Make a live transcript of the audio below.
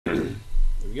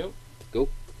we go. Go.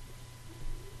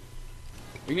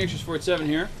 Ignatius 47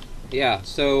 here. Yeah,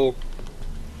 so...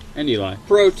 And Eli.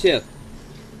 Pro tip.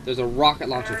 There's a rocket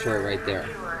launcher turret right there.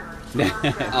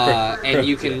 And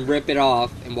you can rip it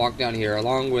off and walk down here,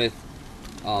 along with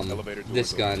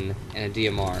this gun and a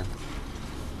DMR.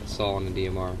 Assault on a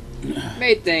DMR.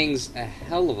 Made things a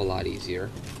hell of a lot easier.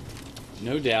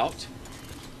 No doubt.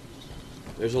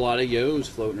 There's a lot of yos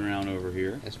floating around over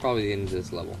here. It's probably the end of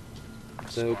this level.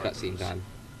 So, cutscene time.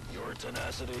 Your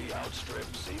tenacity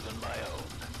outstrips even my own.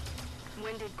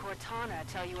 When did Cortana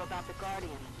tell you about the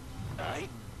Guardian? I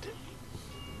did.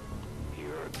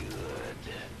 You're good.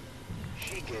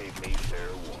 She gave me fair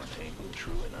warning,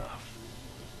 true enough.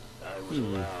 I was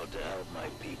allowed to help my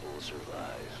people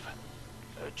survive.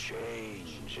 A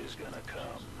change is gonna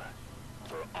come.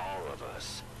 For all of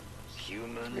us.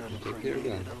 Human and created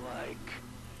alike.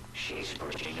 She's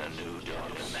bringing a new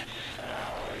dawn, and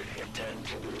I intend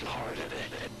to be part of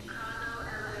it.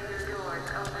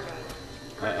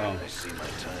 Uh-oh. I see my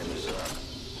time is up.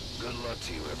 Good luck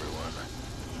to you, everyone.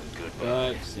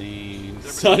 Goodbye. Cutscene.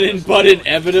 Sudden but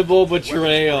inevitable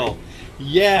betrayal.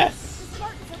 Yes!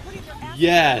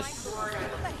 Yes!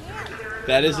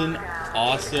 That is an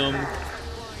awesome,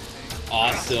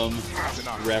 awesome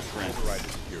reference.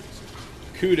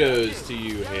 Kudos to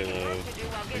you, Halo,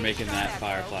 for making that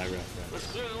Firefly reference. Let's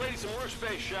clear the lady some more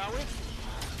space, shall we?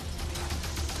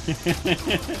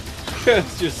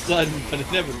 It's just sudden but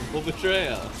inevitable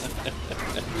betrayal.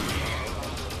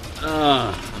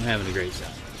 I'm having a great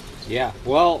time. Yeah,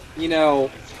 well, you know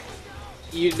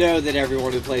that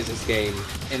everyone who plays this game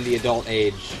in the adult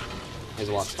age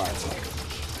has watched Firefly.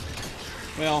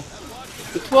 Well,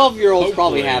 The 12-year-olds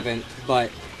probably hopefully. haven't, but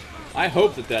I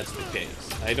hope that that's the case.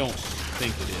 I don't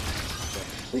think it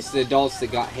is. at least the adults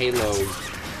that got Halo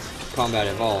Combat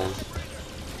Evolved.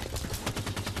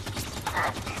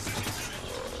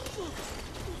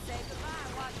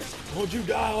 Won't you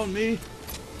die on me?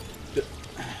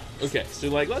 Okay, so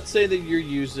like, let's say that you're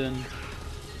using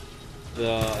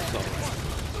the assault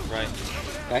rifle, right?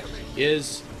 Okay?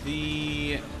 Is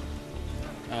the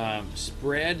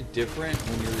spread different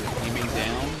when you're aiming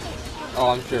down? Oh,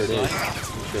 I'm sure it is.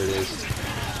 I'm sure it is.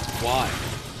 Why?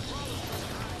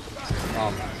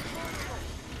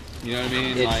 You know what I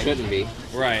mean? It Like, shouldn't be.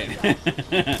 right.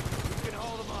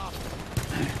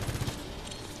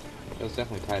 It was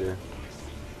definitely tighter.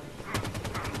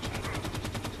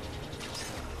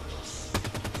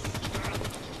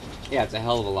 Yeah, it's a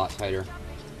hell of a lot tighter.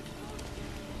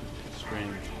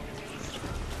 Strange.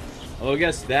 Well, I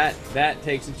guess that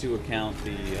takes into account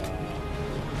the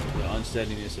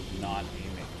unsteadiness of not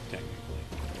aiming,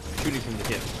 technically. Shooting from the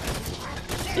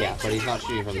hip. Yeah, but he's not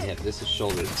shooting from the hip. This is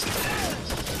shoulders.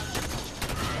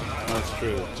 That's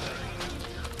true.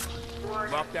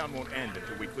 Lockdown won't end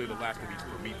until we clear the last of these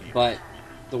Prometheans. But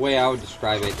the way I would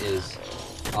describe it is,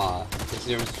 it's the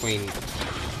difference between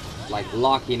like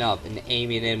locking up and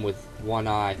aiming in with one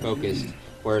eye focused,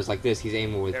 whereas like this, he's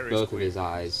aiming with Area's both of clear. his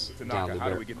eyes down Tanaka, the how do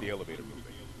barrel. we get the elevator moving?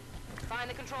 Find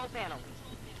the control panel.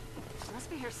 Must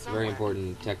be here somewhere. Very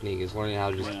important technique is learning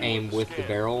how to just Yeah. aim with the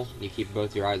barrel. You keep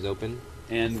both your eyes open.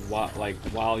 And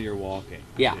while you're walking.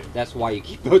 Yeah, too. that's why you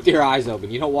keep both your eyes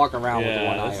open. You don't walk around with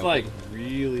one Yeah, eye it's open. like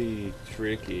really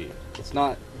tricky. It's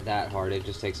not that hard. It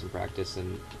just takes some practice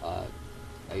and a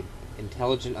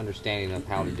intelligent understanding of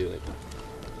how to do it.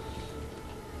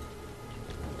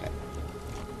 Okay.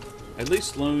 At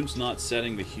least Sloane's not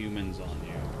setting the humans on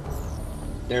you.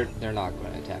 They're not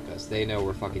going to attack us. They know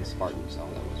we're fucking Spartans. All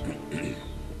that was.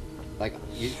 Like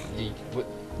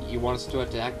you want us to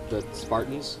attack the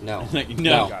Spartans? No. No.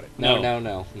 No. Got it. No. No.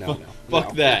 No. No. No. Fuck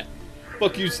No. that.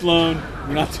 Fuck you, Sloane.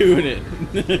 We're not doing it.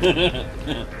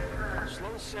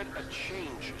 Sloan said a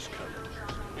change is coming.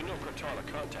 We know Cortana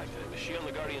contacted him. Is she on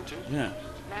the Guardian too? Yeah.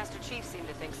 Master Chief seemed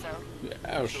to think so.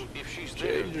 Yes. So if she's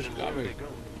there, Change is then where are coming. they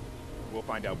going? We'll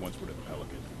find out once we're to the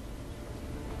Pelican.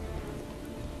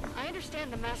 I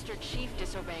understand the Master Chief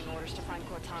disobeying orders to find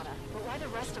Cortana, but why the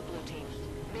rest of Blue Team?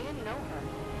 They didn't know her.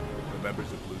 The members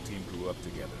of Blue Team grew up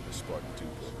together in the Spartan 2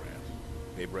 program.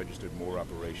 They've registered more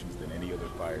operations than any other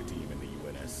fire team in the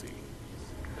UNSC.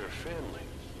 Their family.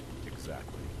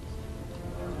 Exactly.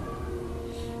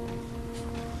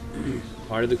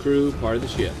 Part of the crew, part of the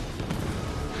ship.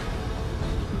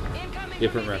 Incoming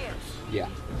Different Prometheus. reference. Yeah.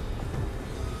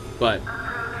 But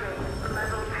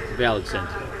valid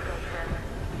sentence.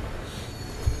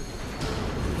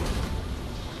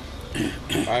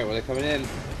 All right, well, they're coming in.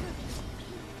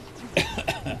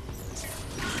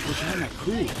 What's on my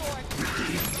crew?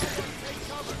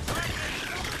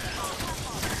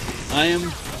 I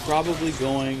am probably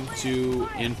going to,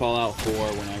 in Fallout 4,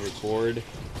 when I record,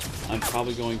 I'm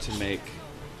probably going to make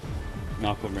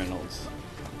Malcolm Reynolds.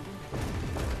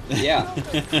 Yeah,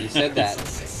 you said that.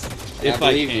 And If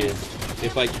I believe can. you.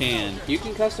 If I can. You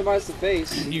can customize the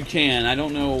face. You can. I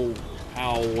don't know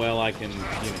how well I can,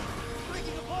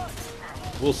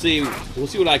 We'll see. We'll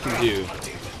see what I can do.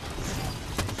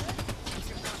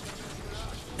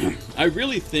 I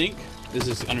really think this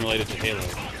is unrelated to Halo,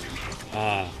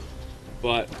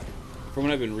 but from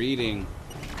what I've been reading,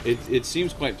 it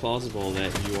seems quite plausible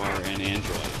that you are an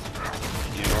android,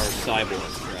 or a cyborg,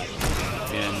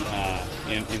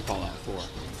 rather, in Fallout 4.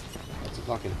 That's a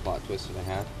fucking plot twist and a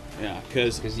half. Yeah,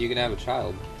 because you can have a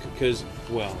child.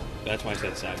 Well, that's why I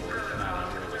said cyborg,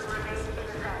 not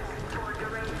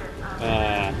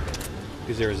android.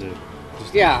 Because there was a.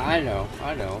 Yeah, I know.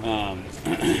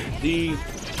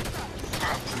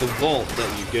 The vault that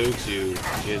you go to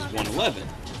is 111,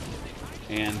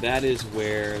 and that is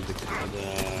where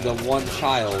the one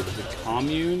child, the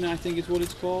commune, I think is what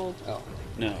it's called. Oh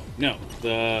no,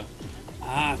 the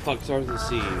starts with a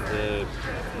C.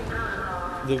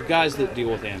 The guys that deal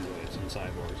with androids and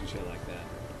cyborgs and shit like that.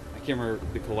 I can't remember,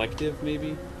 the collective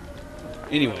maybe.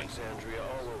 Anyway,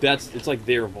 it's like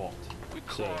their vault.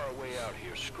 So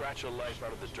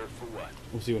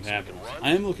we'll see what happens.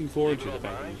 I am looking forward to the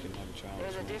fact that you can have a child.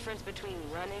 There's a difference between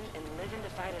running and living to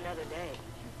fight another day.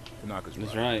 Tanaka's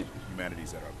That's right.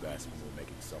 Humanity's at our best when we're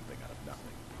making something out of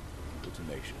nothing. We're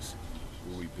tenacious.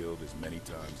 We'll rebuild as many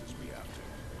times as we have to.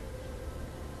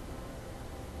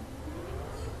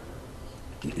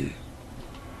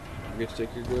 I get to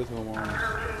take your growth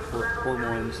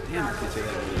hormones. Damn, I can't say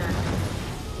that.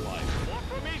 Life.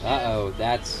 Uh-oh,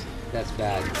 that's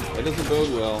bad. That doesn't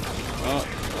bode well.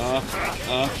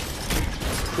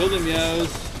 Killed him, yos.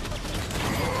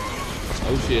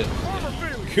 Oh shit.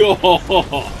 Cool.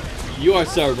 You are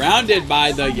surrounded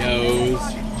by the yos.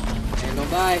 And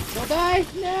don't die. Don't die.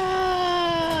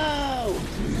 No.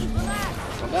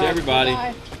 Don't die. Everybody. Don't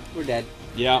die. We're dead.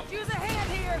 Yeah. Use a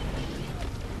hand here.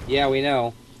 Yeah, we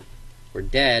know. We're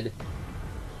dead.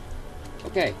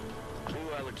 Okay.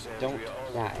 Don't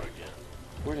die.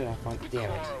 Where did I find? Damn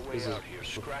it! This is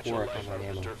before I found my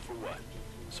ammo.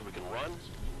 So we can run,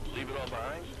 leave it all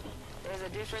behind. There's a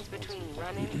difference between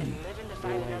running and living to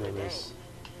fight another day.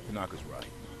 Tanaka's right.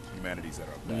 Humanity's at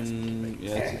our best when we're making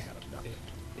something out of nothing.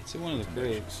 It's in one of the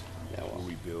crates. Yeah, well. We'll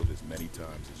rebuild as many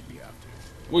times as we have to.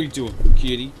 What are you doing,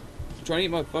 kitty? I'm trying to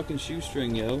eat my fucking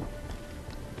shoestring, yo.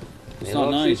 It's They not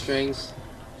love nice. shoestrings.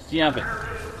 Stop it.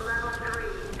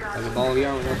 Like a ball of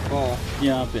yarn with no ball.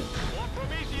 Stop it.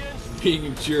 Being a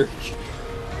jerk.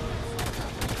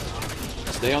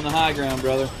 Stay on the high ground,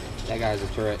 brother. That guy's a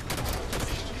turret.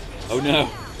 Oh no.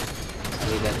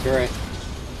 I need that turret.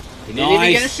 He didn't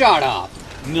even get a shot off.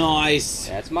 Nice.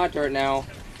 That's my turret now.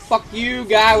 Fuck you,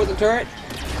 guy with the turret.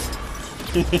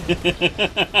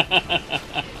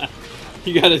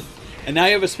 You got it. And now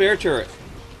you have a spare turret.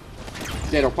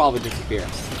 It'll probably disappear.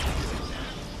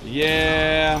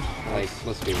 Yeah. Like,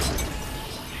 let's be real.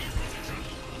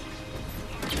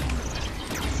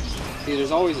 See,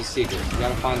 there's always a secret. You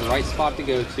gotta find the right spot to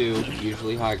go to,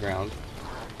 usually high ground.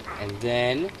 And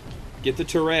then... Get the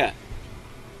turret.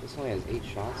 This only has 8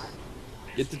 shots.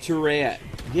 Get the turret.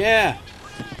 Yeah.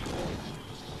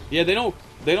 Yeah, they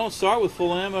don't start with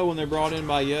full ammo when they're brought in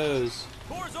by Yos.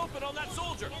 Doors open on that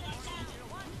soldier.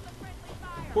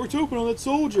 Port's open on that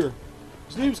soldier.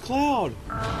 His name's Cloud.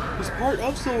 He's part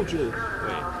of Soldier.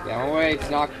 Wait. Yeah, wait, it's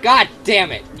not. God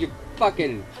damn it! You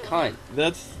fucking cunt.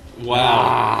 That's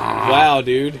wow. Wow,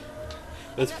 dude.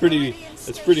 That's pretty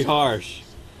harsh.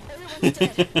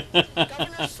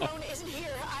 Governor Sloan isn't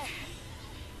here.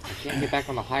 I can't get back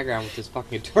on the high ground with this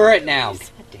fucking turret now.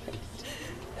 God damn it.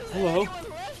 Hello.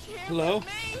 Hello.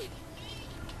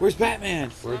 Where's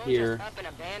Batman? We're here. Up and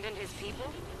abandoned his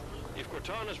people? If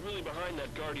Cortana's really behind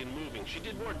that Guardian moving, she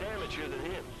did more damage here than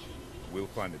him. We'll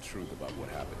find the truth about what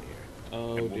happened here.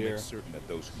 Oh and we'll dear. make certain that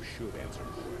those who should answer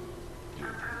for it do.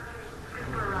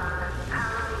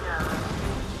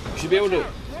 You should be able to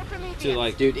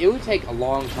like. Dude, it would take a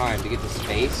long time to get to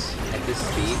space at this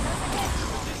speed.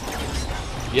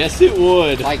 Yes, it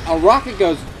would. Like, a rocket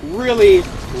goes really,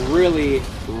 really,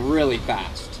 really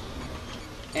fast.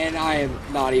 And I am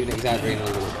not even exaggerating a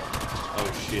little bit.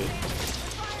 Oh shit.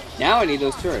 Now I need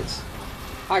those turrets.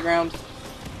 High ground.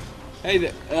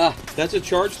 Hey, that's a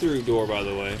charge-through door, by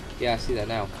the way. Yeah, I see that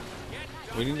now.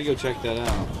 We need to go check that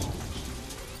out.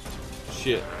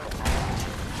 Shit.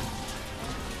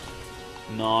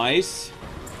 Nice.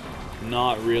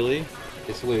 Not really.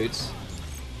 It's loots.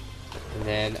 And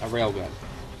then a railgun.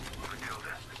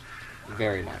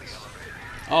 Very nice.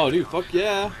 Oh, dude, fuck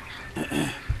yeah.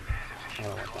 I don't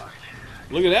want that.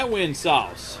 Look at that wind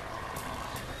sauce.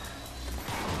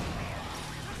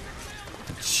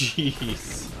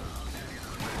 Jeez.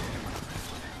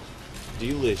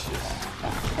 Delicious.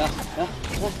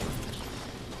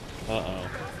 Uh-oh.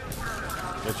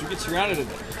 Don't you get surrounded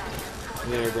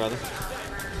there, brother.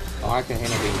 Oh, I can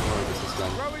handle being cornered with this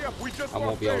gun. I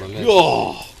won't be able to miss.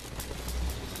 Oh!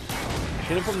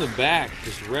 Hit him from the back.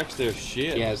 Just wrecks their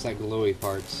shit. Yeah, it's like gluey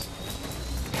parts.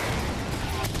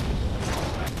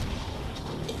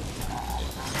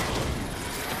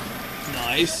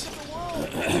 Nice.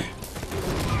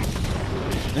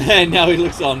 And now he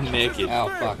looks all naked. Oh,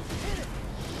 fuck.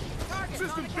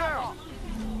 Systems down.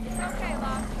 Okay,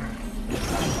 Locke.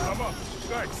 I'm up.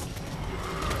 Thanks.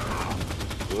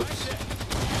 Whoops.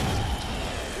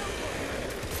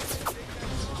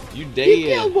 You You dead.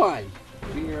 killed one!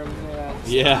 Beer him that.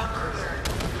 Yeah.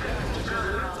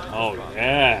 Oh,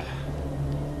 yeah.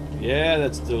 Yeah,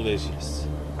 that's delicious.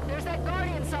 There's that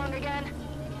Guardian song again.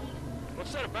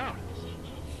 What's that about?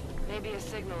 Maybe a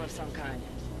signal of some kind.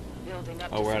 Building up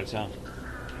Oh, to we're out of something.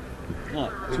 town.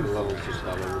 Not I think the level's just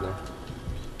about over there.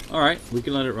 Alright, we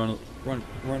can let it run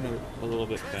a little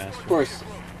bit faster. Of course.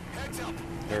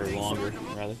 Or longer,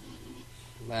 rather.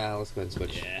 Nah, let's go ahead and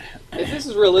switch. Yeah. If this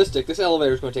is realistic, this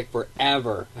elevator's going to take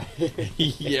forever.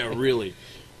 Yeah, really.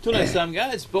 Till next time,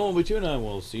 guys, Bone Between, and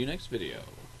we'll see you next video.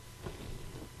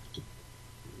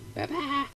 Bye-bye.